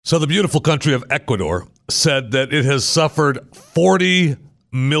So the beautiful country of Ecuador said that it has suffered 40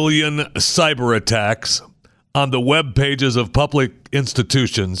 million cyber attacks on the web pages of public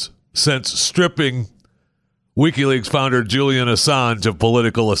institutions since stripping WikiLeaks founder Julian Assange of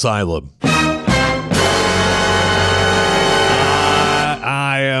political asylum. I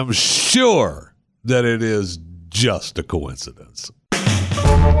am sure that it is just a coincidence.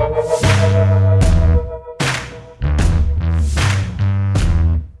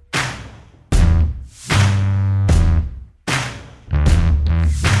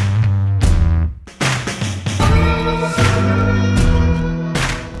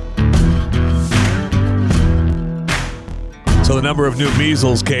 So the number of new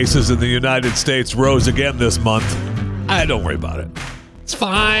measles cases in the United States rose again this month. Don't worry about it. It's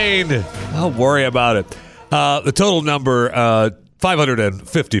fine. Don't worry about it. The total number,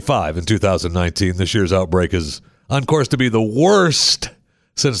 555 in 2019. This year's outbreak is on course to be the worst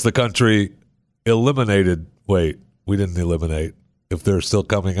since the country eliminated. Wait, we didn't eliminate. If they're still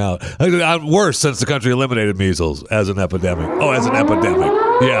coming out. Worse since the country eliminated measles as an epidemic. Oh, as an epidemic.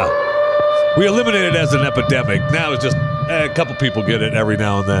 Yeah. We eliminated it as an epidemic. Now it's just a couple people get it every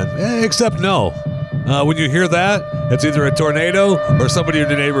now and then. Except no. When you hear that, it's either a tornado or somebody in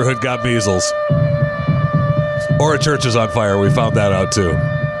your neighborhood got measles. Or a church is on fire. We found that out too.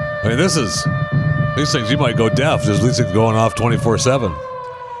 I mean, these things, you might go deaf. There's these things going off 24/7.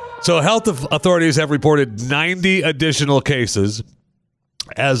 So health authorities have reported 90 additional cases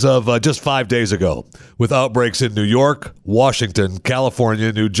as of just 5 days ago, with outbreaks in New York, Washington,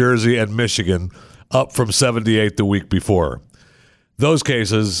 California, New Jersey, and Michigan, up from 78 the week before. Those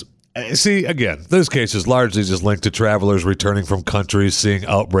cases, those cases largely just linked to travelers returning from countries seeing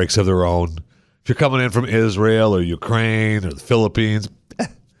outbreaks of their own. If you're coming in from Israel or Ukraine or the Philippines,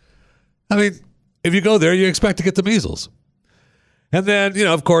 I mean, if you go there, you expect to get the measles. And then,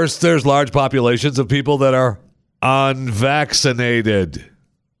 of course, there's large populations of people that are unvaccinated.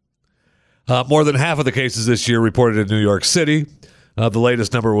 More than half of the cases this year reported in New York City. The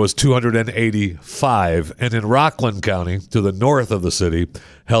latest number was 285. And in Rockland County, to the north of the city,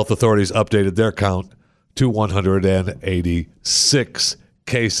 health authorities updated their count to 186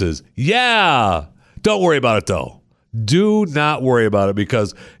 cases. Yeah! Don't worry about it, though. Do not worry about it,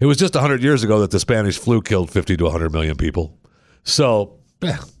 because it was just 100 years ago that the Spanish flu killed 50 to 100 million people. So,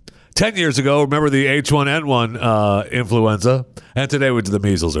 10 years ago, remember the H1N1 influenza? And today the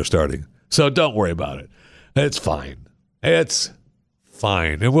measles are starting. So don't worry about it. It's fine. It's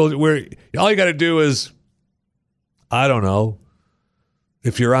fine. And we're all you got to do is, I don't know,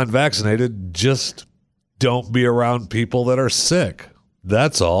 if you're unvaccinated, just don't be around people that are sick.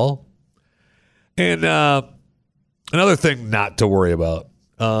 That's all. And another thing not to worry about,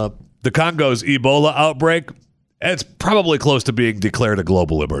 the Congo's Ebola outbreak, it's probably close to being declared a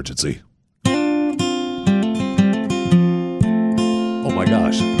global emergency. Oh my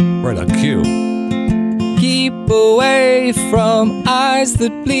gosh, right on cue. Keep away from eyes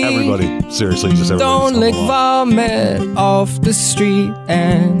that bleed. Everybody, seriously, just everybody. Don't lick vomit off the street.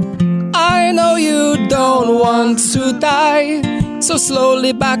 And I know you don't want to die, so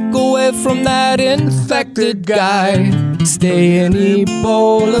slowly back away from that infected guy. Stay in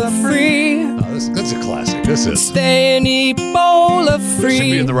Ebola free. Oh, that's a classic. This is. Stay in Ebola free.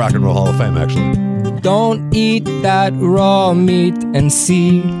 Should be in the Rock and Roll Hall of Fame, actually. Don't eat that raw meat and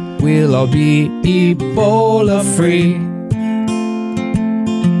see, we'll all be Ebola free.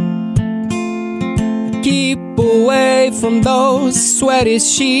 Keep away from those sweaty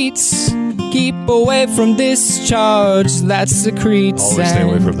sheets. Keep away from discharge that secretes. Always stay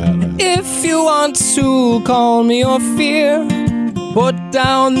away from that. If you want to calm your fear, put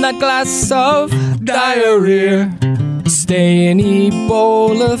down that glass of diarrhea. Stay in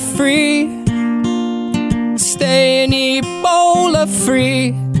Ebola free. Stay in Ebola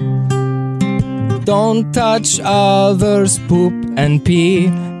free. Don't touch others' poop and pee,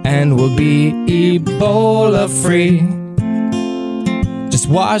 and we'll be Ebola free. Just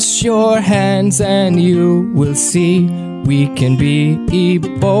wash your hands and you will see we can be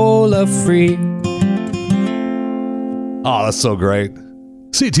Ebola free. Oh, that's so great.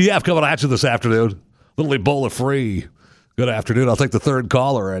 CTF coming at you this afternoon. Little Ebola free. Good afternoon. I'll take the third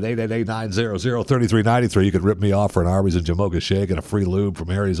caller at 888-900-3393. You can rip me off for an Arby's and Jamoga shake and a free lube from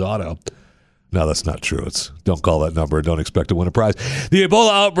Harry's Auto. No, that's not true. Don't call that number. Don't expect to win a prize. The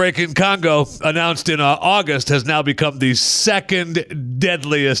Ebola outbreak in Congo, announced in August, has now become the second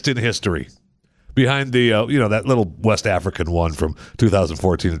deadliest in history, behind the that little West African one from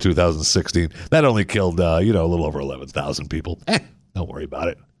 2014 to 2016. That only killed a little over 11,000 people. Don't worry about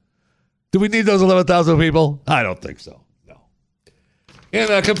it. Do we need those 11,000 people? I don't think so. No.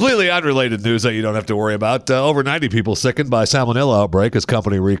 In completely unrelated news that you don't have to worry about, over 90 people sickened by salmonella outbreak as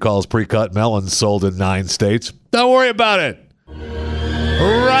company recalls pre-cut melons sold in 9 states. Don't worry about it.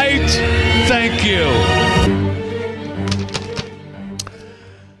 Right? Thank you.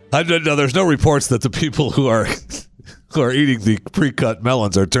 No, there's no reports that the people who are eating the pre-cut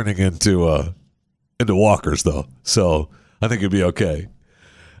melons are turning into walkers, though. So I think it'd be okay.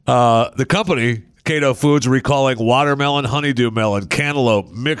 The company, Cato Foods, recalling watermelon, honeydew melon, cantaloupe,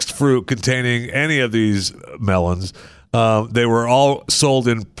 mixed fruit containing any of these melons. They were all sold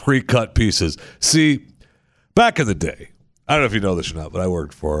in pre-cut pieces. See, back in the day, I don't know if you know this or not, but I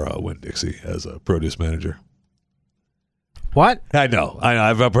worked for Winn-Dixie as a produce manager. What? I know.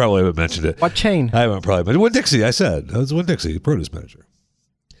 I probably haven't mentioned it. What chain? I haven't probably mentioned it. Winn-Dixie, I said. I was Winn-Dixie, produce manager.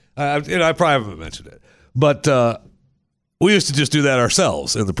 I probably haven't mentioned it. But we used to just do that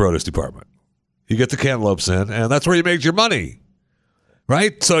ourselves in the produce department. You get the cantaloupes in, and that's where you make your money,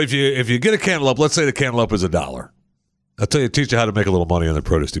 right? So if you get a cantaloupe, let's say the cantaloupe is $1. I'll teach you how to make a little money in the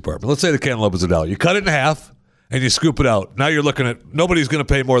produce department. Let's say the cantaloupe is $1. You cut it in half, and you scoop it out. Now you're looking at, nobody's going to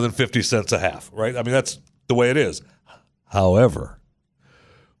pay more than 50 cents a half, right? I mean, that's the way it is. However,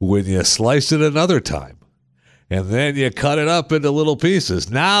 when you slice it another time, and then you cut it up into little pieces,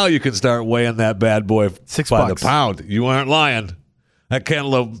 now you can start weighing that bad boy by the pound. You aren't lying. That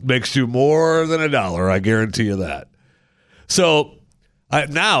cantaloupe makes you more than $1. I guarantee you that. So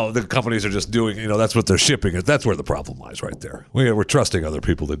now the companies are just doing, that's what they're shipping. That's where the problem lies right there. We're trusting other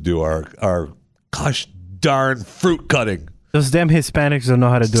people to do our gosh darn fruit cutting. Those damn Hispanics don't know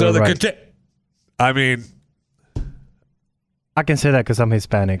how to do it right. I can say that because I'm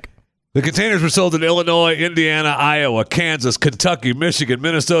Hispanic. The containers were sold in Illinois, Indiana, Iowa, Kansas, Kentucky, Michigan,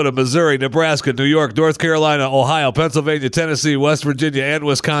 Minnesota, Missouri, Nebraska, New York, North Carolina, Ohio, Pennsylvania, Tennessee, West Virginia, and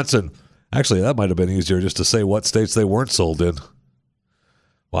Wisconsin. Actually, that might have been easier just to say what states they weren't sold in.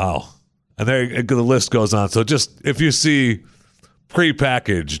 Wow. And there the list goes on. So just if you see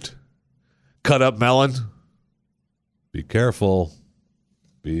prepackaged cut up melon, be careful.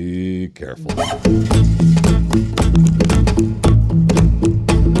 Be careful.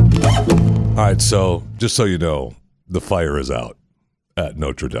 All right, so just so you know, the fire is out at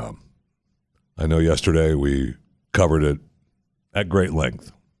Notre Dame. I know yesterday we covered it at great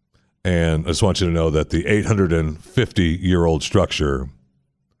length. And I just want you to know that the 850-year-old structure,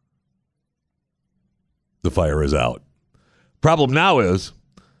 the fire is out. Problem now is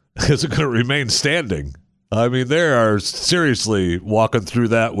it going to remain standing? I mean, they are seriously walking through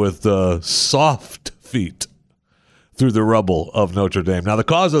that with soft feet through the rubble of Notre Dame. Now, the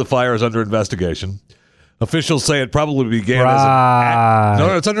cause of the fire is under investigation. Officials say it probably began as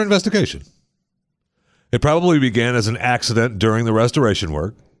No, it's under investigation. It probably began as an accident during the restoration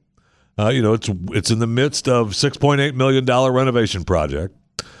work. It's in the midst of $6.8 million renovation project.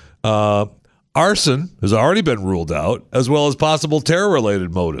 Arson has already been ruled out, as well as possible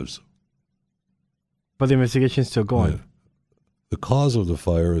terror-related motives. But the investigation is still going. Yeah. The cause of the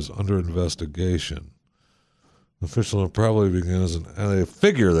fire is under investigation. Officials probably began as they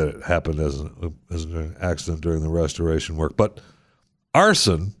figure that it happened as an accident during the restoration work. But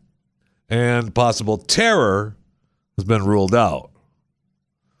arson and possible terror has been ruled out.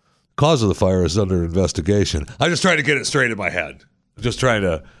 The cause of the fire is under investigation. I'm just trying to get it straight in my head. Just trying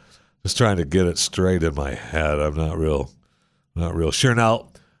to get it straight in my head. I'm not real sure. Now,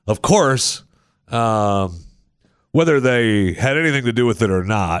 of course, whether they had anything to do with it or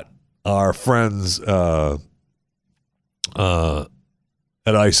not, our friends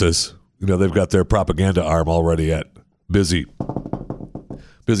at ISIS, they've got their propaganda arm already busy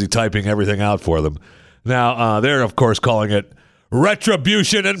typing everything out for them. Now, they're, of course, calling it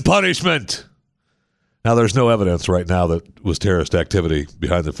retribution and punishment. Now, there's no evidence right now that was terrorist activity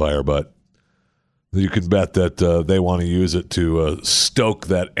behind the fire, but you can bet that they want to use it to stoke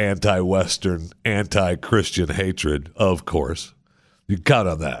that anti-Western, anti-Christian hatred, of course. You can count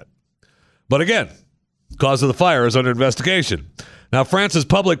on that. But again, cause of the fire is under investigation. Now, France's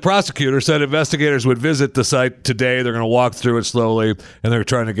public prosecutor said investigators would visit the site today. They're going to walk through it slowly, and they're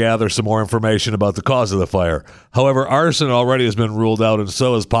trying to gather some more information about the cause of the fire. However, arson already has been ruled out, and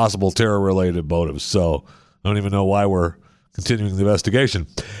so is possible terror-related motives. So I don't even know why we're continuing the investigation.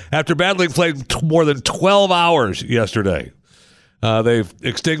 After battling flame more than 12 hours yesterday, they've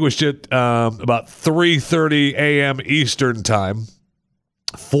extinguished it about 3:30 a.m. Eastern time.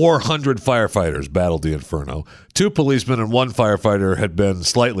 400 firefighters battled the inferno. 2 policemen and 1 firefighter had been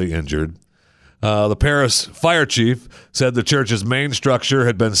slightly injured. The Paris fire chief said the church's main structure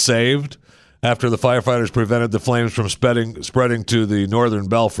had been saved after the firefighters prevented the flames from spreading to the northern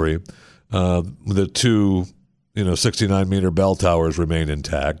belfry. The 2 69-meter bell towers remain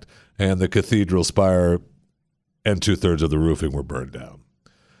intact, and the cathedral spire and 2/3 of the roofing were burned down.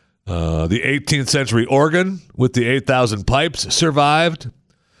 The 18th century organ with the 8,000 pipes survived.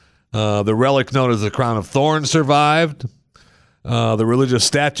 The relic known as the Crown of Thorns survived. The religious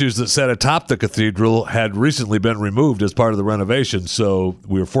statues that sat atop the cathedral had recently been removed as part of the renovation, so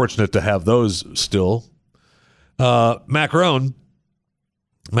we were fortunate to have those still. Macaroon,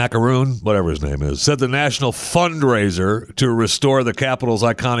 whatever his name is, said the national fundraiser to restore the capital's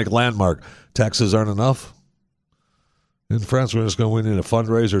iconic landmark. Taxes aren't enough? In France, we're just going to need a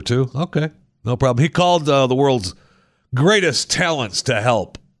fundraiser too? Okay, no problem. He called the world's greatest talents to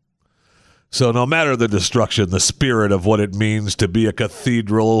help. So no matter the destruction, the spirit of what it means to be a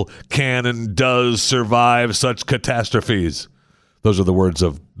cathedral can and does survive such catastrophes. Those are the words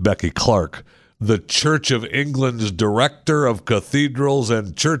of Becky Clark, the Church of England's director of cathedrals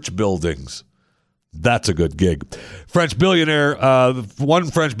and church buildings. That's a good gig. French billionaire,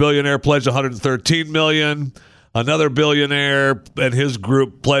 one French billionaire pledged $113 million. Another billionaire and his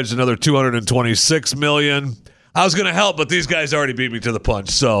group pledged another $226 million. I was going to help, but these guys already beat me to the punch.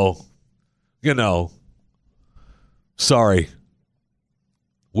 So, sorry.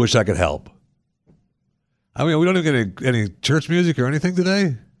 Wish I could help. I mean, we don't even get any church music or anything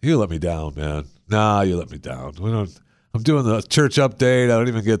today. You let me down, man. Nah, you let me down. I'm doing the church update. I don't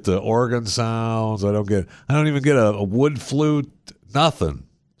even get the organ sounds. I don't even get a wood flute. Nothing.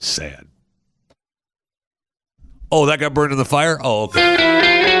 Sad. Oh, that got burned in the fire? Oh, okay.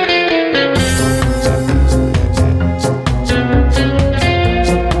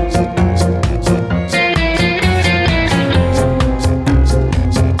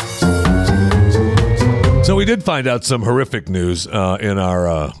 So we did find out some horrific news in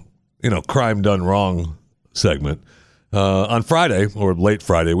our, crime done wrong segment. On Friday, or late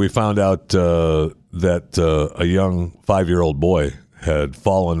Friday, we found out that a young 5-year-old boy had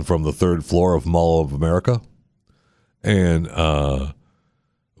fallen from the 3rd floor of Mall of America and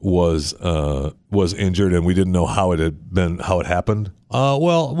was injured, and we didn't know how it happened.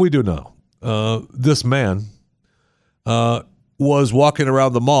 Well, we do know. This man was walking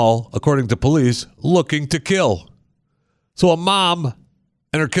around the mall, according to police, looking to kill. So a mom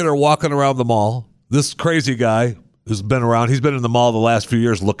and her kid are walking around the mall. This crazy guy has been around. He's been in the mall the last few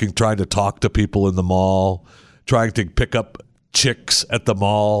years trying to talk to people in the mall, trying to pick up chicks at the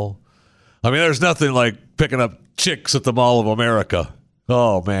mall. I mean, there's nothing like picking up chicks at the Mall of America.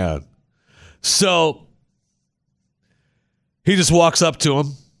 Oh, man. So he just walks up to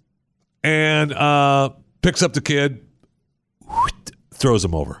him and picks up the kid, throws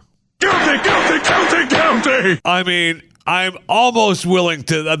him over. Guilty, guilty, guilty, guilty! I mean, I'm almost willing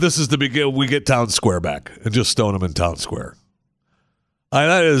to, this is the beginning, we get Town Square back and just stone him in Town Square.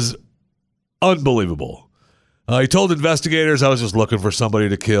 That is unbelievable. He told investigators, I was just looking for somebody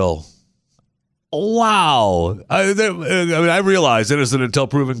to kill. Wow. I realize innocent until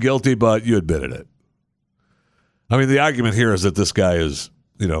proven guilty, but you admitted it. I mean, the argument here is that this guy is,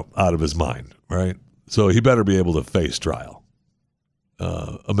 out of his mind, right? So he better be able to face trial.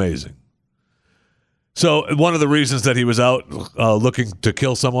 Amazing. So one of the reasons that he was out looking to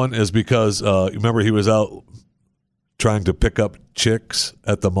kill someone is because, remember, he was out trying to pick up chicks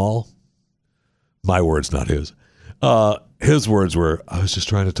at the mall? My words, not his. His words were, I was just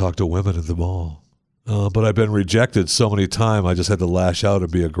trying to talk to women at the mall. But I've been rejected so many times, I just had to lash out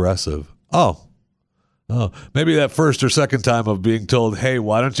and be aggressive. Oh, maybe that first or second time of being told, hey,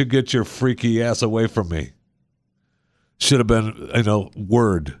 why don't you get your freaky ass away from me? Should have been,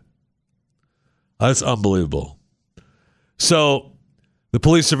 word. That's unbelievable. So the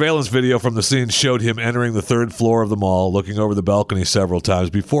police surveillance video from the scene showed him entering the 3rd floor of the mall, looking over the balcony several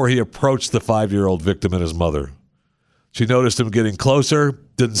times before he approached the 5-year-old victim and his mother. She noticed him getting closer,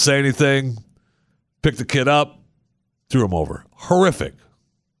 didn't say anything, picked the kid up, threw him over. Horrific.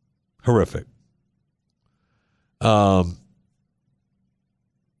 The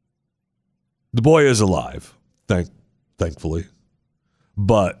boy is alive, thankfully.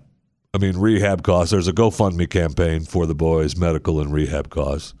 But, I mean, rehab costs. There's a GoFundMe campaign for the boy's medical and rehab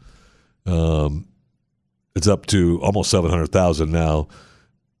costs. It's up to almost $700,000 now.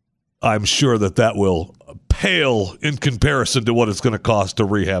 I'm sure that will pale in comparison to what it's going to cost to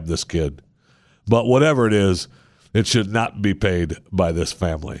rehab this kid. But whatever it is, it should not be paid by this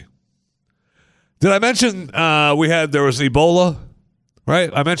family. Did I mention there was Ebola, right?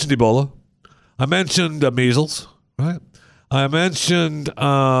 I mentioned Ebola. I mentioned measles, right? I mentioned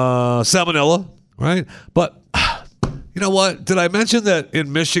salmonella, right? But you know what? Did I mention that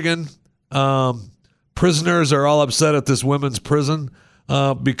in Michigan, prisoners are all upset at this women's prison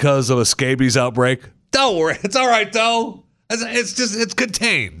because of a scabies outbreak? Don't worry. It's all right, though. It's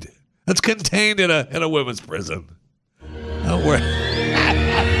contained. It's contained in a women's prison. Don't worry.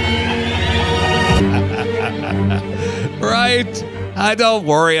 Right? I don't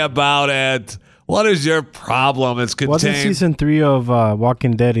worry about it. What is your problem? It's contained. Wasn't season 3 of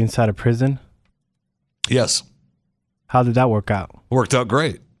Walking Dead inside a prison? Yes. How did that work out? Worked out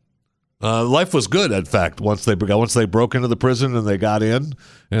great. Life was good, in fact, once they broke into the prison and they got in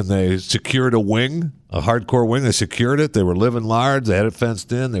and they secured a wing, a hardcore wing. They secured it. They were living large. They had it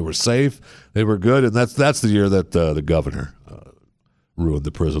fenced in. They were safe. They were good. And that's the year that the governor ruined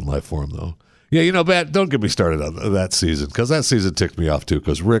the prison life for him, though. Yeah, Matt, don't get me started on that season, because that season ticked me off, too,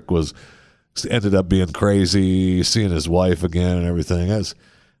 because Rick ended up being crazy, seeing his wife again and everything. I'm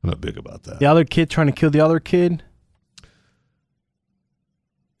not big about that. The other kid trying to kill the other kid?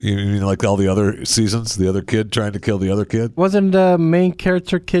 You mean like all the other seasons? The other kid trying to kill the other kid? Wasn't the main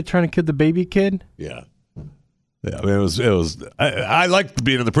character kid trying to kill the baby kid? Yeah. Yeah, I mean, it was. I liked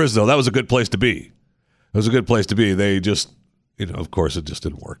being in the prison, though. That was a good place to be. It was a good place to be. They just, of course, it just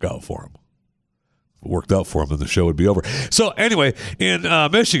didn't work out for them. If it worked out for them, then the show would be over. So anyway, in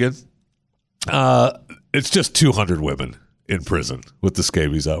Michigan, it's just 200 women in prison with the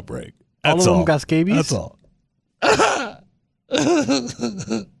scabies outbreak. That's all of them got scabies? That's all.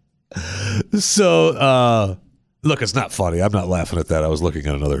 So, look, it's not funny. I'm not laughing at that. I was looking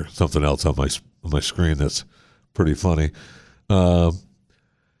at something else on my screen that's pretty funny. They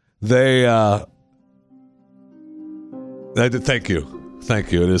did. Thank you.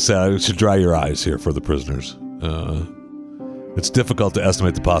 It is sad. It should dry your eyes here for the prisoners. It's difficult to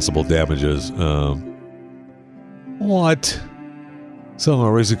estimate the possible damages. What?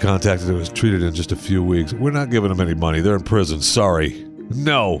 Someone recently contacted who was treated in just a few weeks. We're not giving them any money. They're in prison. Sorry.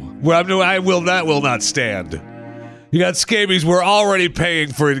 No. I will not stand. You got scabies. We're already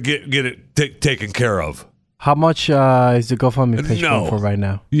paying for it to get it taken care of. How much is the GoFundMe page going for right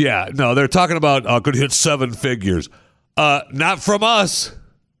now? Yeah. No, they're talking about could hit 7 figures. Not from us.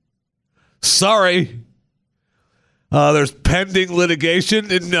 Sorry. There's pending litigation.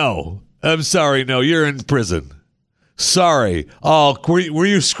 No. I'm sorry. No, you're in prison. Sorry. Oh, were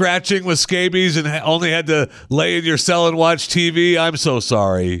you scratching with scabies and only had to lay in your cell and watch TV? I'm so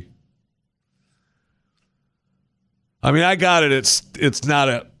sorry. I mean, I got it. It's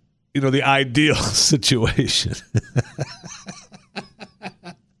not the ideal situation.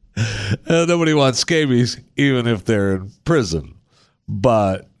 Nobody wants scabies, even if they're in prison.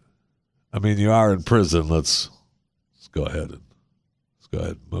 But I mean, you are in prison. Let's go ahead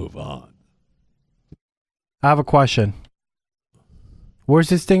and move on. I have a question. Where's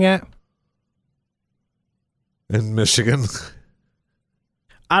this thing at? In Michigan.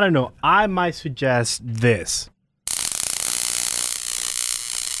 I don't know. I might suggest this.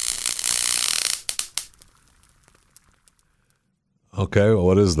 Okay, well,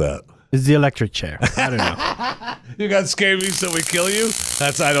 what is that? It's the electric chair. I don't know. You got scabies, so we kill you? I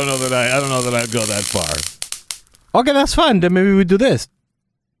don't know that I'd go that far. Okay, that's fine. Then maybe we do this.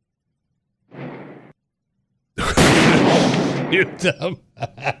 You dumb.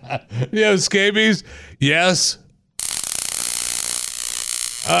 You have scabies? Yes.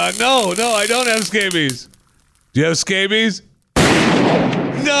 No, I don't have scabies. Do you have scabies?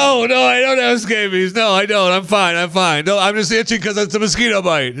 No, I don't have scabies. No, I don't. I'm fine. No, I'm just itching because it's a mosquito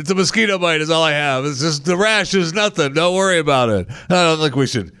bite. It's a mosquito bite is all I have. It's just the rash is nothing. Don't worry about it. I don't think we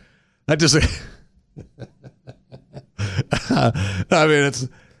should. I mean, it's,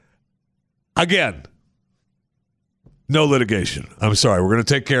 again, no litigation. I'm sorry. We're going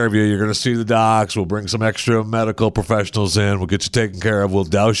to take care of you. You're going to see the docs. We'll bring some extra medical professionals in. We'll get you taken care of. We'll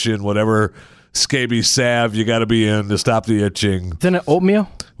douse you in whatever scabies salve you got to be in to stop the itching. Isn't it oatmeal?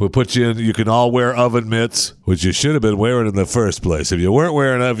 We'll put you in. You can all wear oven mitts, which you should have been wearing in the first place. If you were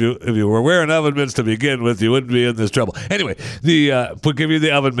wearing oven mitts to begin with, you wouldn't be in this trouble. Anyway, we'll give you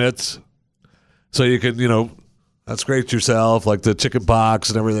the oven mitts so you can, scrape yourself like the chicken pox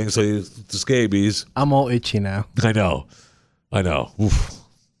and everything. So the scabies. I'm all itchy now. I know. Oof.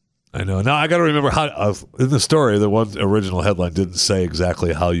 I know. Now I got to remember how in the story, the one original headline didn't say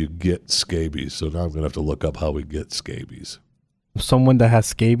exactly how you get scabies. So now I'm going to have to look up how we get scabies. Someone that has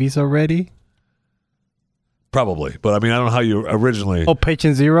scabies already? Probably. But I mean, I don't know how you originally. Oh,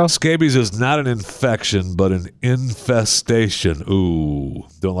 patient zero? Scabies is not an infection, but an infestation. Ooh,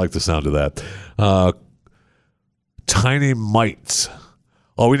 don't like the sound of that. Tiny mites.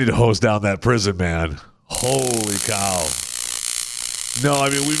 Oh, we need to hose down that prison, man. Holy cow. No, I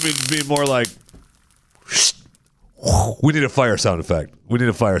mean, we need to be more like, we need a fire sound effect.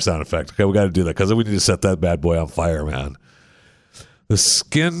 Okay, we got to do that because we need to set that bad boy on fire, man. The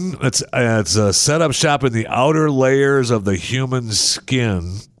skin, it's set up shop in the outer layers of the human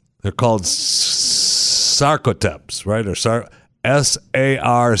skin. They're called sarcoteps, right? Or sarcoptes.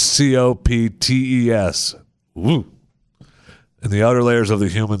 Woo. In the outer layers of the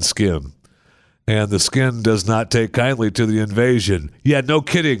human skin. And the skin does not take kindly to the invasion. Yeah, no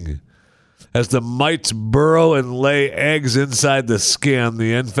kidding. As the mites burrow and lay eggs inside the skin,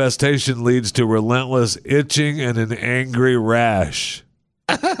 the infestation leads to relentless itching and an angry rash.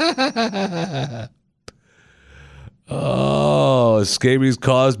 Oh, scabies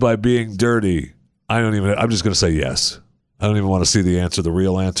caused by being dirty. I'm just going to say yes. I don't even want to see the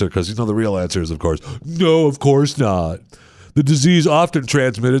real answer, because the real answer is, of course, no, of course not. The disease often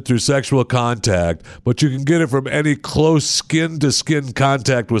transmitted through sexual contact, but you can get it from any close skin-to-skin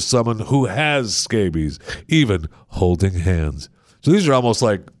contact with someone who has scabies, even holding hands. So these are almost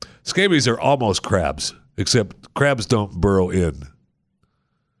like, scabies are almost crabs, except crabs don't burrow in.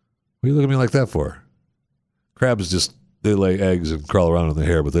 What are you looking at me like that for? Crabs they lay eggs and crawl around in the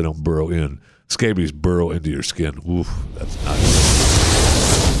hair, but they don't burrow in. Scabies burrow into your skin. Oof, that's not good.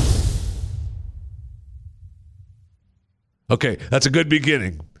 Okay, that's a good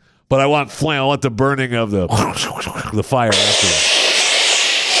beginning, but I want flame. I want the burning of the fire after that.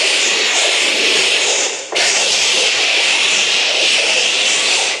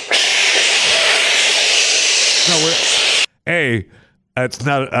 No, it's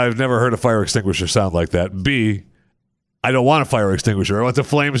not. I've never heard a fire extinguisher sound like that. B, I don't want a fire extinguisher. I want the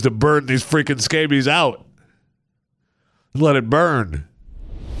flames to burn these freaking scabies out. Let it burn.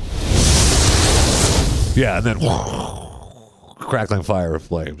 Yeah, and then crackling fire of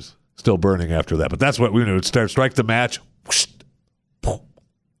flames. Still burning after that. But that's what we knew. Strike the match.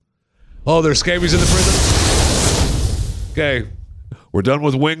 Oh, there's scabies in the prison? Okay. We're done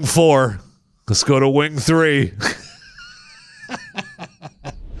with wing 4. Let's go to wing 3.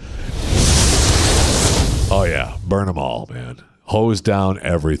 Oh, yeah. Burn them all, man. Hose down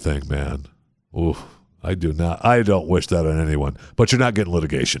everything, man. Oof. I don't wish that on anyone. But you're not getting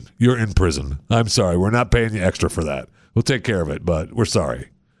litigation. You're in prison. I'm sorry. We're not paying you extra for that. We'll take care of it, but we're sorry.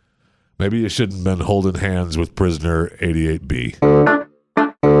 Maybe you shouldn't have been holding hands with prisoner 88B.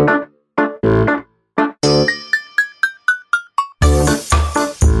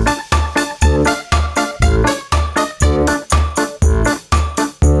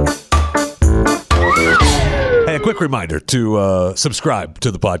 Hey, a quick reminder to subscribe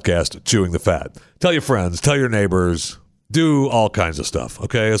to the podcast, Chewing the Fat. Tell your friends, tell your neighbors. Do all kinds of stuff,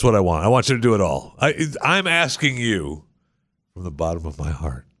 okay? That's what I want. I want you to do it all. I'm asking you from the bottom of my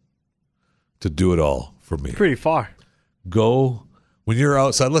heart to do it all for me. Pretty far. Go when you're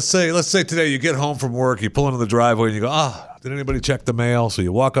outside. Let's say today you get home from work, you pull into the driveway, and you go, did anybody check the mail? So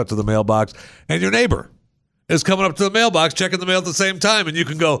you walk up to the mailbox, and your neighbor is coming up to the mailbox, checking the mail at the same time, and you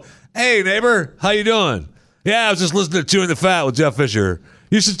can go, hey, neighbor, how you doing? Yeah, I was just listening to Chewing the Fat with Jeff Fisher.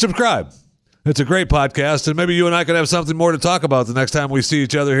 You should subscribe. It's a great podcast, and maybe you and I could have something more to talk about the next time we see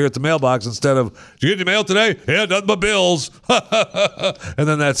each other here at the mailbox instead of, did you get your mail today? Yeah, nothing but bills. And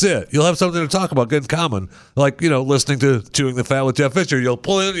then that's it. You'll have something to talk about in common, like, listening to Chewing the Fat with Jeff Fisher. You'll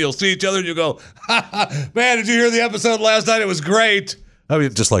pull in, you'll see each other, and you'll go, man, did you hear the episode last night? It was great. I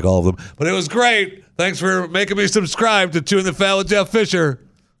mean, just like all of them, but it was great. Thanks for making me subscribe to Chewing the Fat with Jeff Fisher.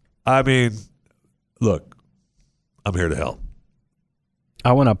 I mean, look, I'm here to help.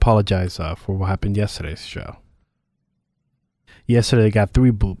 I want to apologize for what happened yesterday's show. Yesterday, I got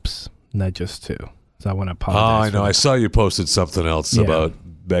 3 boops, not just 2. So I want to apologize. Oh, I know. I saw you posted something else about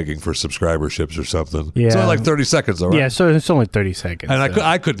begging for subscriberships or something. Yeah. It's only like 30 seconds, though, right? Yeah, so it's only 30 seconds. And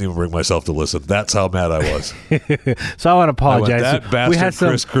I couldn't even bring myself to listen. That's how mad I was. So I want to apologize. That bastard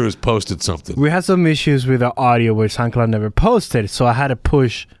Chris Cruz posted something. We had some issues with the audio where SoundCloud never posted, so I had to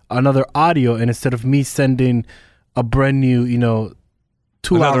push another audio, and instead of me sending a brand new,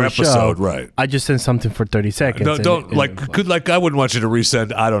 2-hour episode, show, right? I just sent something for 30 seconds. I wouldn't want you to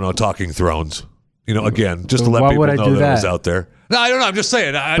resend, I don't know, Talking Thrones. Again, just to let people know that it was out there. No, I don't know. I'm just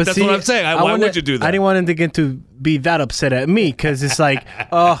saying. That's what I'm saying. Why would you do that? I didn't want them to be that upset at me because it's like,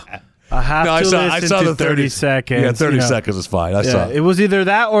 I have to listen to 30 seconds. Yeah, 30 seconds is fine. I saw it. It was either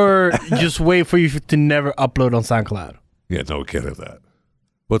that or just wait for you to never upload on SoundCloud. Yeah, no, we can't have that.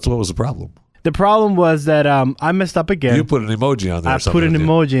 What was the problem? The problem was that I messed up again. You put an emoji on there. I put an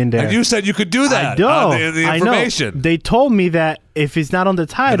emoji in there. And you said you could do that. I know. On the information. I know. They told me that if it's not on the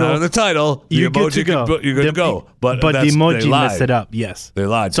title, the you're good to go. You're good to go. But the emoji messed it up. Yes. They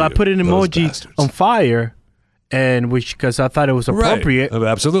lied to you. So I put an emoji on fire, and because I thought it was appropriate. Right.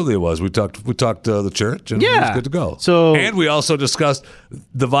 Absolutely, it was. We talked the church, and it was good to go. And we also discussed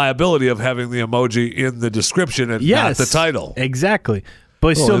the viability of having the emoji in the description and not the title. Exactly.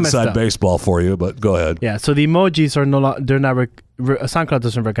 But it's still messed up. Inside baseball for you, but go ahead. Yeah, so the emojis are they're not, SoundCloud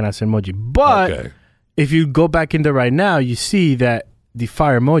doesn't recognize an emoji. But if you go back in there right now, you see that the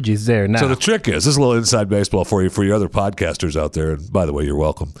fire emoji is there now. So the trick is, this is a little inside baseball for your other podcasters out there. And by the way, you're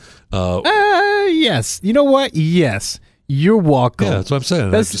welcome. Yes. You know what? Yes. You're welcome. Yeah, that's what I'm saying.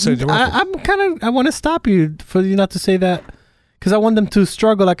 I'm just saying you're welcome. I want to stop you for you not to say that because I want them to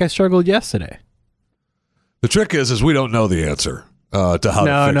struggle like I struggled yesterday. The trick is we don't know the answer to how to fix that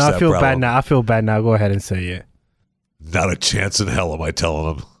problem. I feel bad now. I feel bad now. Go ahead and say it. Not a chance in hell am I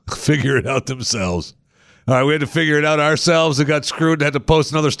telling them. Figure it out themselves. All right, we had to figure it out ourselves and got screwed and had to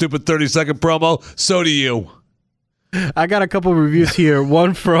post another stupid 30-second promo. So do you. I got a couple reviews here.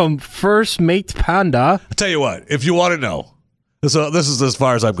 One from First Mate Panda. I'll tell you what, if you want to know, this is as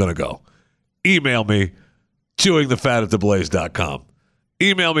far as I'm going to go. Email me, chewingthefatattheblaze.com.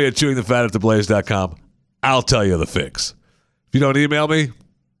 Email me at chewingthefatattheblaze.com. I'll tell you the fix. If you don't email me,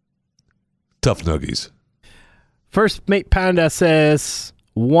 tough noogies. First Mate Panda says,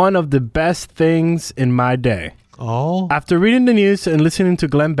 one of the best things in my day. Oh. After reading the news and listening to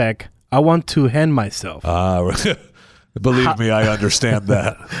Glenn Beck, I want to hang myself. Believe me, I understand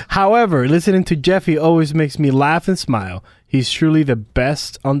that. However, listening to Jeffy always makes me laugh and smile. He's truly the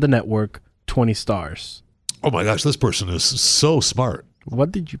best on the network. 20 stars. Oh my gosh, this person is so smart.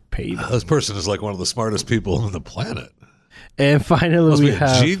 What did you pay them? This person is like one of the smartest people on the planet. And finally, we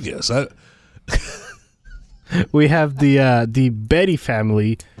have genius. We have the Betty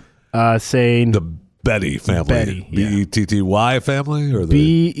family saying the Betty family. Betty, Betty family or the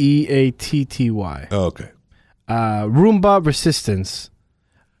Beatty. Oh, okay. Roomba resistance.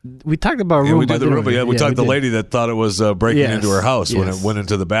 We talked about Roomba. We did the Roomba. Yeah, we talked the lady that thought it was breaking into her house when it went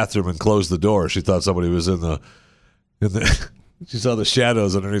into the bathroom and closed the door. She thought somebody was in the. She saw the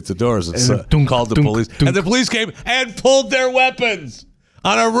shadows underneath the doors and called the police. And the police came and pulled their weapons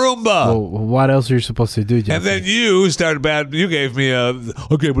on a Roomba. Well, what else are you supposed to do, Jeffy? And then you started bad. You gave me I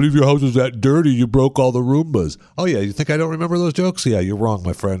can't believe your house was that dirty. You broke all the Roombas. Oh, yeah. You think I don't remember those jokes? Yeah, you're wrong,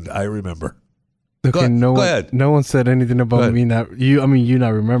 my friend. I remember. Okay, go ahead. No one said anything about me not you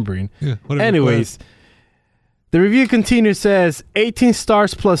not remembering. Yeah, anyways, the review continues, says 18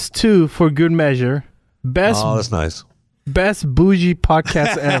 stars plus 2 for good measure. Oh, that's nice. Best bougie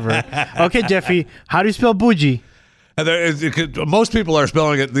podcast ever. Okay, Jeffy, how do you spell bougie? Most people are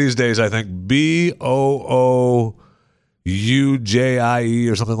spelling it these days, I think, Boojie or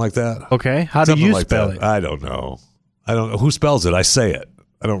something like that. Okay, how do you spell it? I don't know. Who spells it? I say it.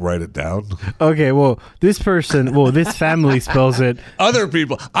 I don't write it down. Okay, this family spells it. Other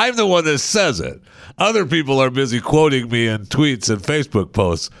people, I'm the one that says it. Other people are busy quoting me in tweets and Facebook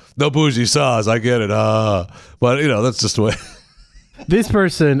posts. No bougie sauce, I get it. But, that's just the way. This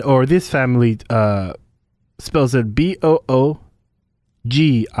person or this family spells it Boogie.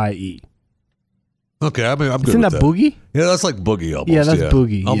 Okay, I'm good Isn't with that boogie? Yeah, that's like boogie almost. Yeah, that's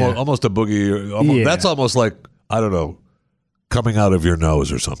boogie. Almost a boogie. That's almost like, I don't know, coming out of your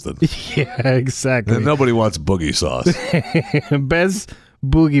nose or something. Yeah, exactly. And nobody wants boogie sauce. Best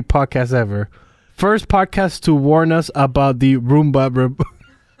boogie podcast ever. First podcast to warn us about the Roomba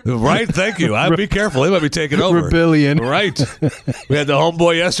Right, thank you. I'd be careful. They might be taking over. Rebellion. Right. We had the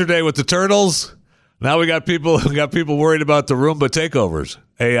homeboy yesterday with the turtles. Now we got people worried about the Roomba takeovers.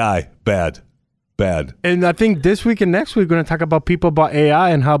 AI, bad. And I think this week and next week we're going to talk about people about AI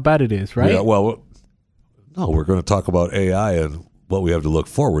and how bad it is, right? Yeah, well, no, we're going to talk about AI and what we have to look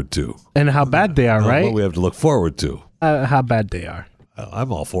forward to. And how bad they are, right? What we have to look forward to. How bad they are.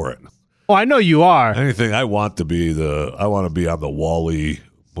 I'm all for it. Oh, I know you are. Anything I want to be on the Wall-E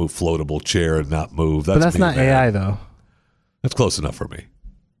move floatable chair and not move. But that's not AI though. That's close enough for me.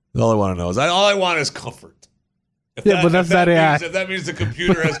 All I want to know is all I want is comfort. But that's not AI. If that means the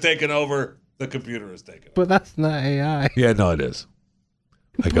computer has taken over, the computer has taken over. But that's not AI. Yeah, no, it is.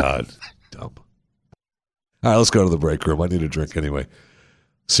 My God, dumb. All right, let's go to the break room. I need a drink anyway.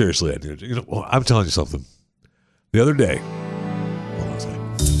 Seriously, I need a drink. I'm telling you something. The other day, hold on a second.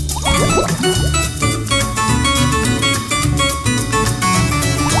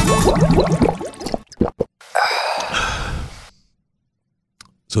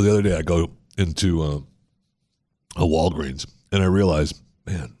 So the other day I go into a Walgreens and I realize,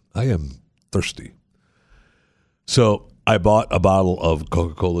 man, I am thirsty. So I bought a bottle of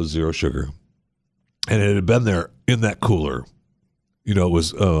Coca-Cola Zero Sugar, and it had been there in that cooler. It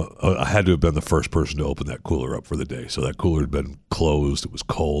was I had to have been the first person to open that cooler up for the day. So that cooler had been closed. It was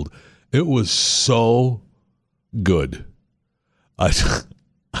cold. It was so good.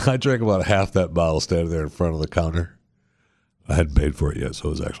 I drank about half that bottle standing there in front of the counter. I hadn't paid for it yet, so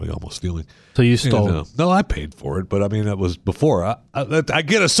it was actually almost stealing. So you stole? No, I paid for it, but I mean, that was before. I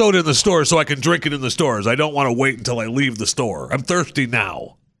get a soda in the store so I can drink it in the stores. I don't want to wait until I leave the store. I'm thirsty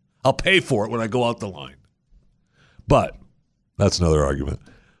now. I'll pay for it when I go out the line. But that's another argument.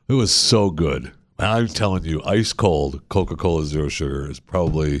 It was so good. I'm telling you, ice cold Coca-Cola Zero Sugar is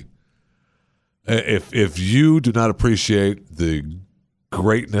probably, if you do not appreciate the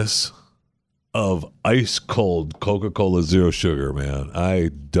greatness of ice cold Coca-Cola Zero Sugar, man, I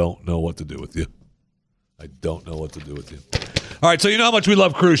don't know what to do with you. All right, so you know how much we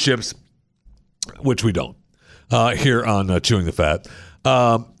love cruise ships, which we don't, here on Chewing the Fat.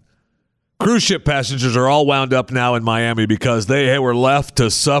 Cruise ship passengers are all wound up now in Miami because they were left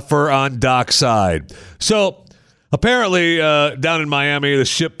to suffer on dockside. So apparently down in Miami, the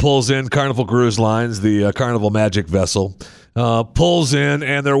ship pulls in, Carnival Cruise Lines, the Carnival Magic vessel, pulls in,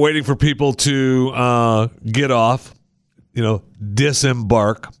 and they're waiting for people to get off,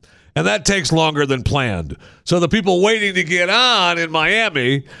 disembark. And that takes longer than planned. So the people waiting to get on in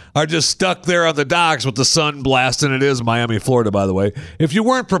Miami are just stuck there on the docks with the sun blasting. It is Miami, Florida, by the way. If you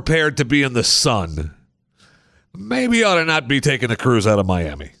weren't prepared to be in the sun, maybe you ought to not be taking a cruise out of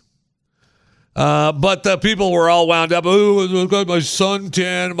Miami. But the people were all wound up. Oh, I got my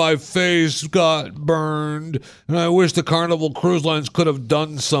suntan, my face got burned, and I wish the Carnival Cruise Lines could have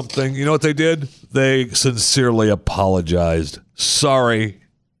done something. You know what they did? They sincerely apologized. Sorry.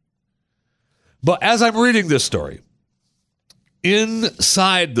 But as I'm reading this story,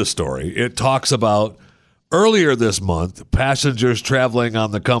 inside the story, it talks about earlier this month, passengers traveling on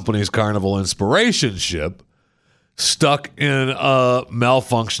the company's Carnival Inspiration ship stuck in a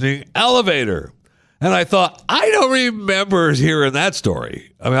malfunctioning elevator. And I thought, I don't remember hearing that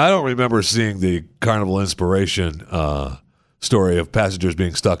story. I mean, I don't remember seeing the Carnival Inspiration story of passengers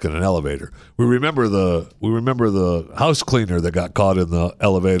being stuck in an elevator. We remember the house cleaner that got caught in the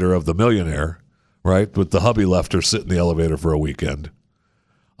elevator of the Millionaire. Right? With the hubby left her sit in the elevator for a weekend.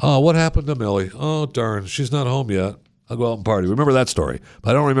 Oh, what happened to Millie? Oh, darn. She's not home yet. I'll go out and party. Remember that story.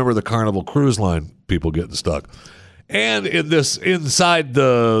 But I don't remember the Carnival Cruise Line people getting stuck. And in this, inside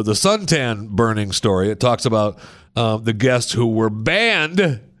the suntan burning story, it talks about the guests who were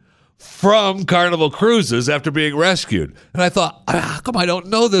banned from Carnival Cruises after being rescued. And I thought, how come I don't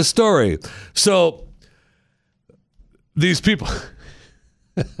know this story? So these people...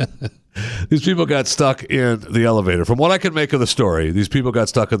 These people got stuck in the elevator. From what I can make of the story, these people got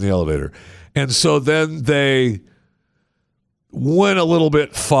stuck in the elevator. And so then they went a little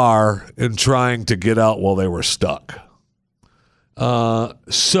bit far in trying to get out while they were stuck.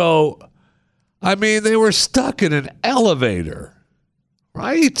 So, I mean, they were stuck in an elevator,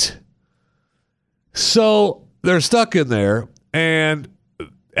 right? So they're stuck in there, and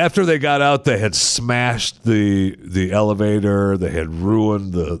after they got out, they had smashed the elevator. They had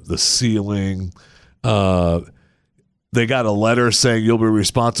ruined the ceiling. They got a letter saying you'll be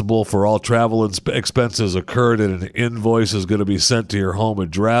responsible for all travel expenses incurred, and an invoice is going to be sent to your home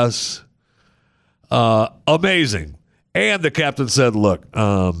address. Amazing. And the captain said, look,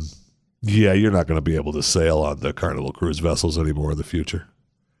 you're not going to be able to sail on the Carnival Cruise vessels anymore in the future.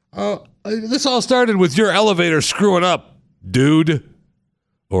 This all started with your elevator screwing up, dude.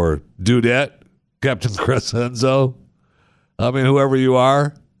 Or dudette, Captain Crescenzo. I mean, whoever you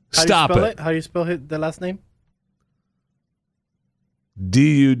are, stop it. How do you spell the last name?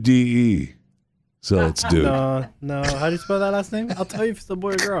 D-U-D-E. So it's dude. No. How do you spell that last name? I'll tell you if it's a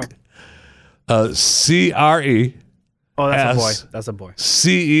boy or girl. C-R-E. Oh, that's a boy. That's a boy.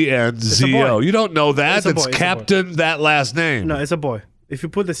 C-E-N-Z-O. You don't know that. It's Captain, that last name. No, it's a boy. If you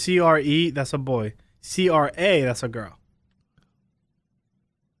put the C-R-E, that's a boy. C-R-A, that's a girl.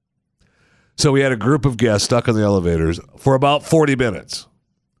 So we had a group of guests stuck in the elevators for about 40 minutes.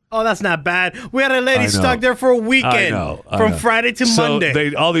 Oh, that's not bad. We had a lady stuck there for a weekend. From Friday to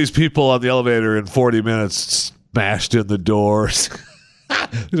Monday. All these people on the elevator in 40 minutes smashed in the doors.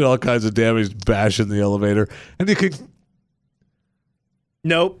 All kinds of damage, bashing the elevator. And you can...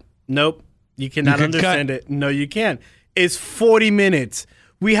 Nope. You cannot understand it. No, you can't. It's 40 minutes.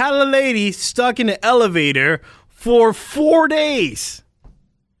 We had a lady stuck in the elevator for 4 days.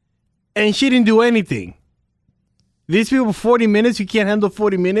 And she didn't do anything. These people, 40 minutes, you can't handle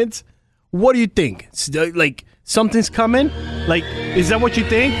 40 minutes? What do you think? Like, something's coming? Like, is that what you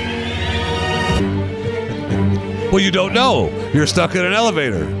think? Well, you don't know. You're stuck in an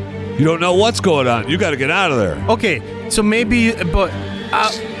elevator. You don't know what's going on. You got to get out of there. Okay, so maybe, but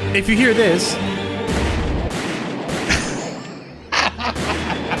if you hear this,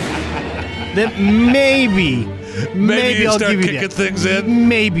 then maybe I'll start give you kicking that. things in.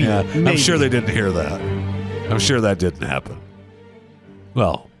 Maybe. Yeah, maybe. I'm sure they didn't hear that. I'm sure that didn't happen.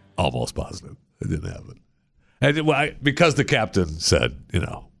 Well, almost positive it didn't happen. And because the captain said, What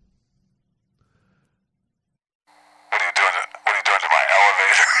are you doing to my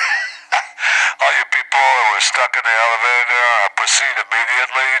elevator? All you people who are stuck in the elevator, proceed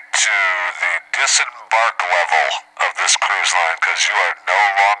immediately to the disembark level of this cruise line because you are no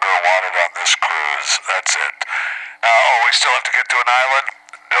longer wanted on this cruise. That's it. We still have to get to an island?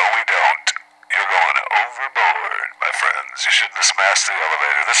 No, we don't. You're going overboard, my friends. You shouldn't have smashed the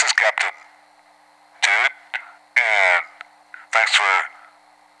elevator. This is Captain Dude, and thanks for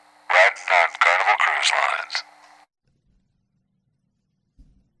riding on Carnival Cruise Lines.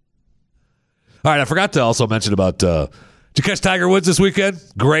 all right, I forgot to also mention about, did you catch Tiger Woods this weekend?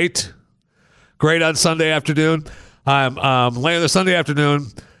 Great on Sunday afternoon. I'm laying there Sunday afternoon,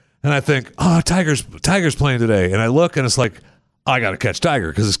 and I think, Tiger's playing today. And I look, and it's like, I got to catch Tiger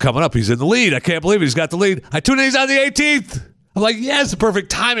because it's coming up. He's in the lead. I can't believe he's got the lead. I tune in, he's on the 18th. I'm like, yes, perfect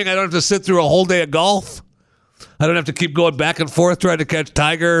timing. I don't have to sit through a whole day of golf. I don't have to keep going back and forth trying to catch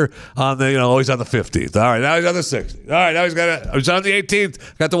Tiger on the, he's on the 15th. All right, now he's on the 16th. All right, now he's on the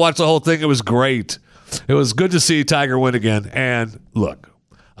 18th. Got to watch the whole thing. It was great. It was good to see Tiger win again. And look,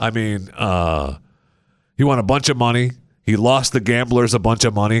 I mean, he won a bunch of money. He lost the gamblers a bunch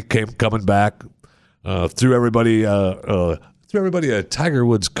of money. Coming back, threw everybody a Tiger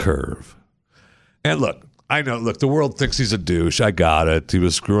Woods curve. And look, I know. Look, the world thinks he's a douche. I got it. He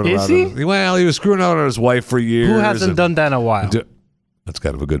was screwing Is around. he? Well, he was screwing out on his wife for years. Who hasn't done that in a while? That's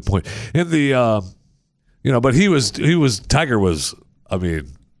kind of a good point. In the, but Tiger was. I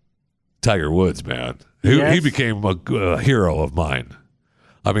mean, Tiger Woods, man. He became a hero of mine.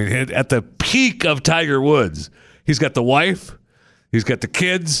 I mean, at the peak of Tiger Woods, he's got the wife, he's got the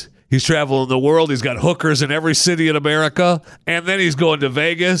kids. He's traveling the world. He's got hookers in every city in America. And then he's going to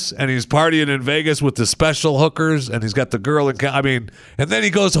Vegas, and he's partying in Vegas with the special hookers, and he's got the girl. And then he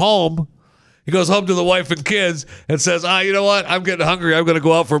goes home. He goes home to the wife and kids and says, you know what? I'm getting hungry. I'm going to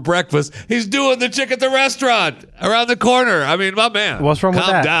go out for breakfast. He's doing the chick at the restaurant around the corner. I mean, my man. What's wrong with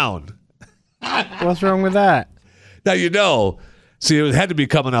that? Calm down. What's wrong with that? Now, see, it had to be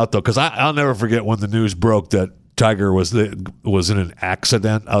coming out, though, because I'll never forget when the news broke that Tiger was in an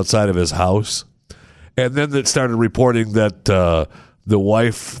accident outside of his house, and then it started reporting that the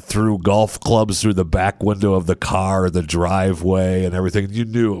wife threw golf clubs through the back window of the car, the driveway, and everything. You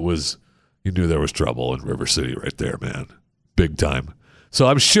knew there was trouble in River City right there, man, big time. So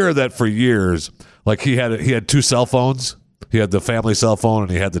I'm sure that for years, like he had two cell phones. He had the family cell phone,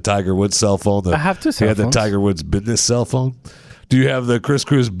 and he had the Tiger Woods cell phone. I have two cell phones. He had the Tiger Woods business cell phone. Do you have the Chris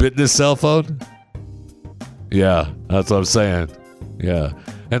Cruz business cell phone? Yeah, that's what I'm saying. Yeah.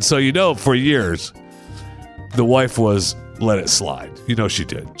 And so, for years, the wife was let it slide. She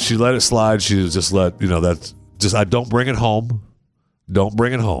did. She let it slide. She was just that's just, I don't bring it home. Don't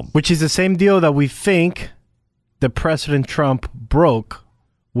bring it home. Which is the same deal that we think that President Trump broke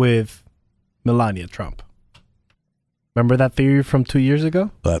with Melania Trump. Remember that theory from 2 years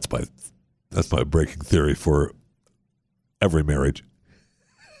ago? That's my breaking theory for every marriage.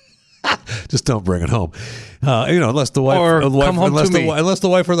 Just don't bring it home, unless the wife unless the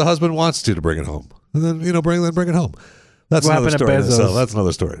wife or the husband wants to bring it home, and then bring it home. That's another story. That's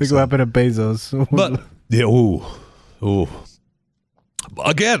another story. Look what happened to Bezos. But yeah, ooh.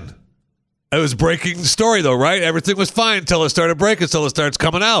 Again, it was breaking story though, right? Everything was fine until it started breaking, until it starts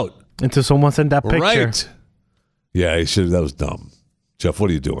coming out. Until someone sent that picture. Right. Yeah, he should. That was dumb. Jeff,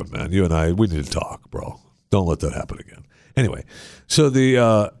 what are you doing, man? You and I, we need to talk, bro. Don't let that happen again. Anyway, so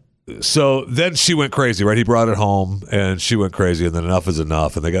then she went crazy, right? He brought it home, and she went crazy, and then enough is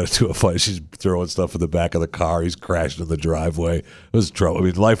enough, and they got into a fight. She's throwing stuff in the back of the car. He's crashing in the driveway. It was trouble. I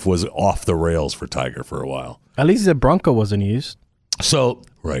mean, life was off the rails for Tiger for a while. At least the Bronco wasn't used. So,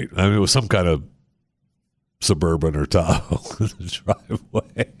 right. I mean, it was some kind of Suburban or Tahoe in the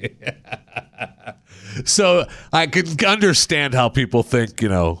driveway. So I can understand how people think,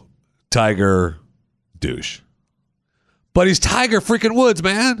 Tiger, douche. But he's Tiger freaking Woods,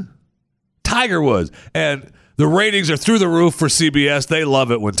 man. Tiger Woods. And the ratings are through the roof for CBS. They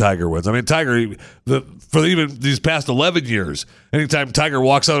love it when Tiger wins. I mean, Tiger, for even these past 11 years, anytime Tiger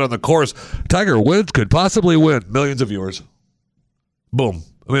walks out on the course, Tiger Woods could possibly win. Millions of viewers. Boom.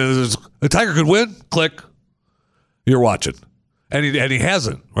 I mean, Tiger could win. Click. You're watching. And he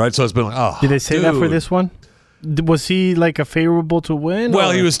hasn't, right? So it's been like, Did they say that for this one? Was he like a favorable to win?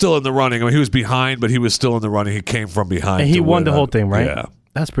 Well, he was still in the running. I mean, he was behind, but he was still in the running. He came from behind. And he won the whole thing, right? Yeah.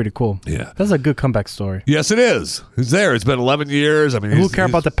 That's pretty cool. Yeah. That's a good comeback story. Yes, it is. He's there. It's been 11 years. I mean, who care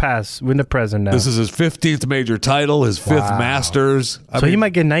about the past? We're in the present now. This is his 15th major title, his 5th Masters. So he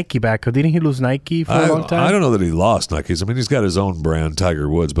might get Nike back. Because didn't he lose Nike for a long time? I don't know that he lost Nikes. I mean, he's got his own brand, Tiger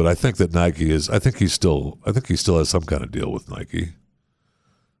Woods, but I think that Nike is. I think he still has some kind of deal with Nike.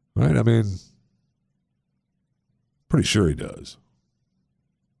 Right? I mean, pretty sure he does.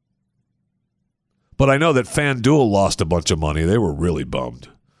 But I know that FanDuel lost a bunch of money. They were really bummed.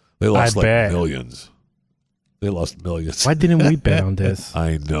 They lost millions. They lost millions. Why didn't we bet on this?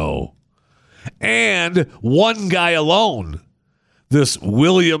 I know. And one guy alone, this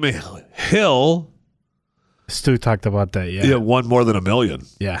William Hill. Stu talked about that, yeah. Yeah, won more than $1 million.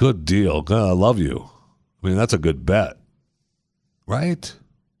 Yeah. Good deal. God, I love you. I mean, that's a good bet. Right?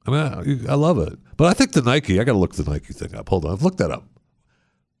 I mean, I love it. But I think the Nike, I got to look the Nike thing up. Hold on. I've looked that up.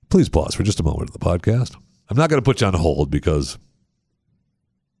 Please pause for just a moment of the podcast. I'm not going to put you on hold because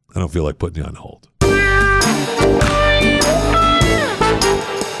I don't feel like putting you on hold.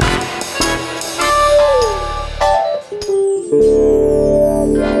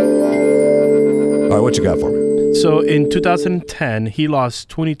 All right, what you got for me? So in 2010, he lost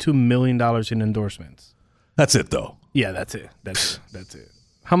 $22 million in endorsements. That's it, though. Yeah, that's it. That's it.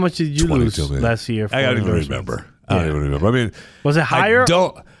 How much did you lose last year? I don't even remember. I mean, was it higher?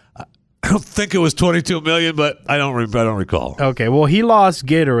 I don't think it was 22 million, but I don't recall. Okay, well, he lost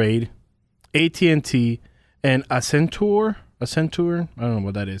Gatorade, AT&T, and Accenture. I don't know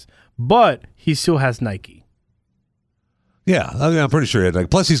what that is, but he still has Nike. Yeah, I mean, I'm pretty sure he had Nike.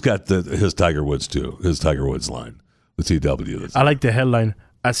 Plus, he's got his Tiger Woods too. His Tiger Woods line, the TW. I like the headline: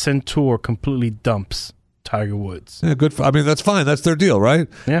 Accenture completely dumps Tiger Woods. Yeah, good. I mean, that's fine. That's their deal, right?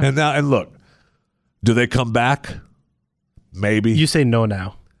 Yeah. And look, do they come back? Maybe. You say no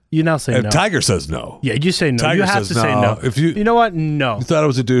now. You now say no. Tiger says no. Yeah, you say no. Tiger you have to say no. If you know what? No. You thought I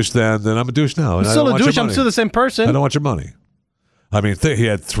was a douche then I'm a douche now. I'm still a douche. I'm still the same person. I don't want your money. I mean, he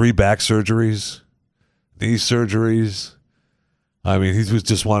had 3 back surgeries, knee surgeries. I mean, he was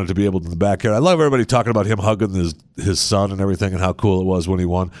just wanted to be able to in the backyard. I love everybody talking about him hugging his son and everything and how cool it was when he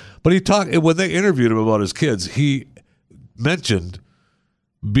won. But when they interviewed him about his kids, he mentioned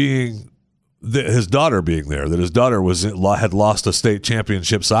his daughter being there, that his daughter had lost a state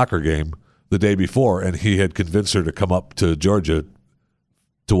championship soccer game the day before, and he had convinced her to come up to Georgia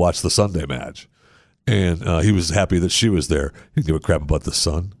to watch the Sunday match. And he was happy that she was there. He didn't give a crap about the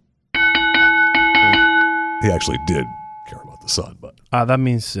son. He actually did care about the son, but that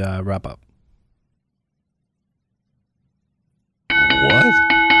means wrap up. What?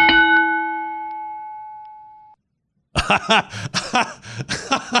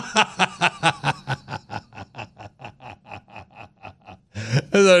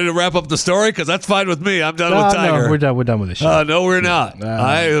 To wrap up the story, because that's fine with me. I'm done with Tiger. No, we're done with the show. No, we're not.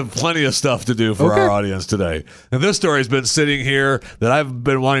 I have plenty of stuff to do for our audience today. And this story's been sitting here that I've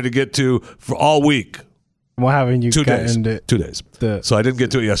been wanting to get to for all week. Why haven't you 2 days? 2 days. So I didn't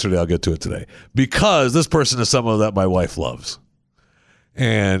get to it yesterday. I'll get to it today. Because this person is someone that my wife loves.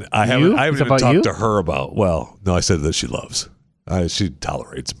 And I haven't even talked to her about, well, no, I said that she loves. She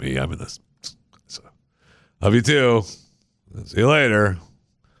tolerates me. I'm in this. So. Love you too. See you later.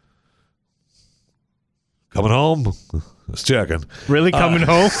 Coming home? Just checking. Really coming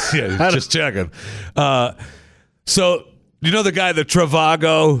home? Yeah, just checking. So, you know the guy, the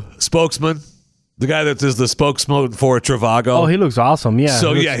Trivago spokesman? The guy that is the spokesman for Trivago? Oh, he looks awesome. Yeah.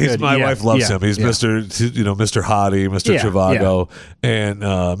 So, my wife loves him. He's Mr. Hottie, Mr. Trivago, and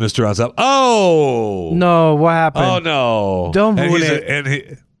Mr. On Top. Oh! No, what happened? Oh, no. Don't ruin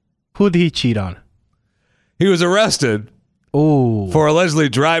it. Who did he cheat on? He was arrested for allegedly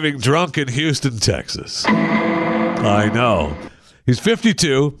driving drunk in Houston, Texas. I know. He's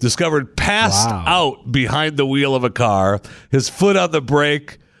 52, discovered passed out behind the wheel of a car, his foot on the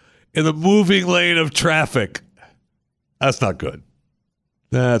brake in the moving lane of traffic. That's not good.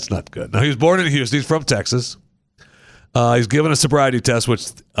 That's not good. Now, he was born in Houston. He's from Texas. He's given a sobriety test, which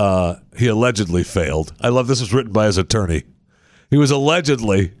he allegedly failed. I love this was written by his attorney. He was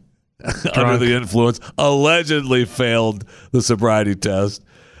allegedly under the influence, allegedly failed the sobriety test.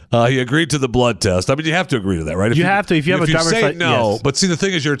 He agreed to the blood test. I mean, you have to agree to that, right? If you have to. If you have a driver's license, no. Yes. But see, the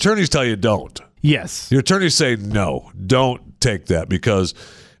thing is, your attorneys tell you don't. Yes. Your attorneys say no, don't take that because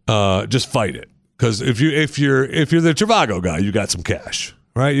just fight it. Because if you're the Trivago guy, you got some cash,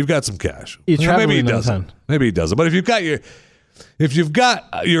 right? You've got some cash. Maybe he doesn't. Maybe he doesn't. But if you've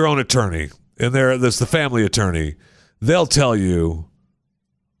got your own attorney and that's the family attorney, they'll tell you,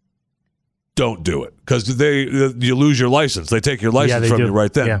 don't do it because you lose your license. They take your license from you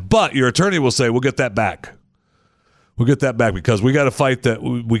right then. Yeah. But your attorney will say, we'll get that back. We'll get that back because we got to fight that.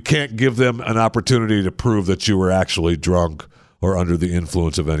 We can't give them an opportunity to prove that you were actually drunk or under the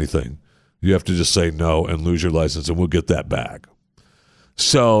influence of anything. You have to just say no and lose your license, and we'll get that back.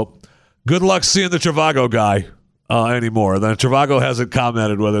 So good luck seeing the Trivago guy anymore. Then Trivago hasn't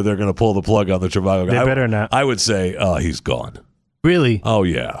commented whether they're going to pull the plug on the Trivago guy. They better not. I would say he's gone. Really? Oh,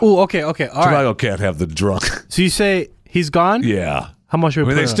 yeah. Oh, okay, all Trivago right. can't have the drunk. So you say he's gone? Yeah. How much should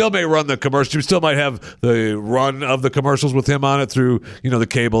we they put still may run the commercials. You still might have the run of the commercials with him on it through, the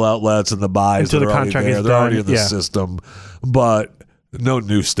cable outlets and the buys. Until the contract is They're already done, in the system. But no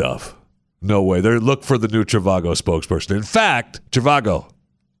new stuff. No way. Look for the new Trivago spokesperson. In fact, Trivago,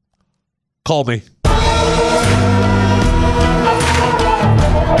 call me.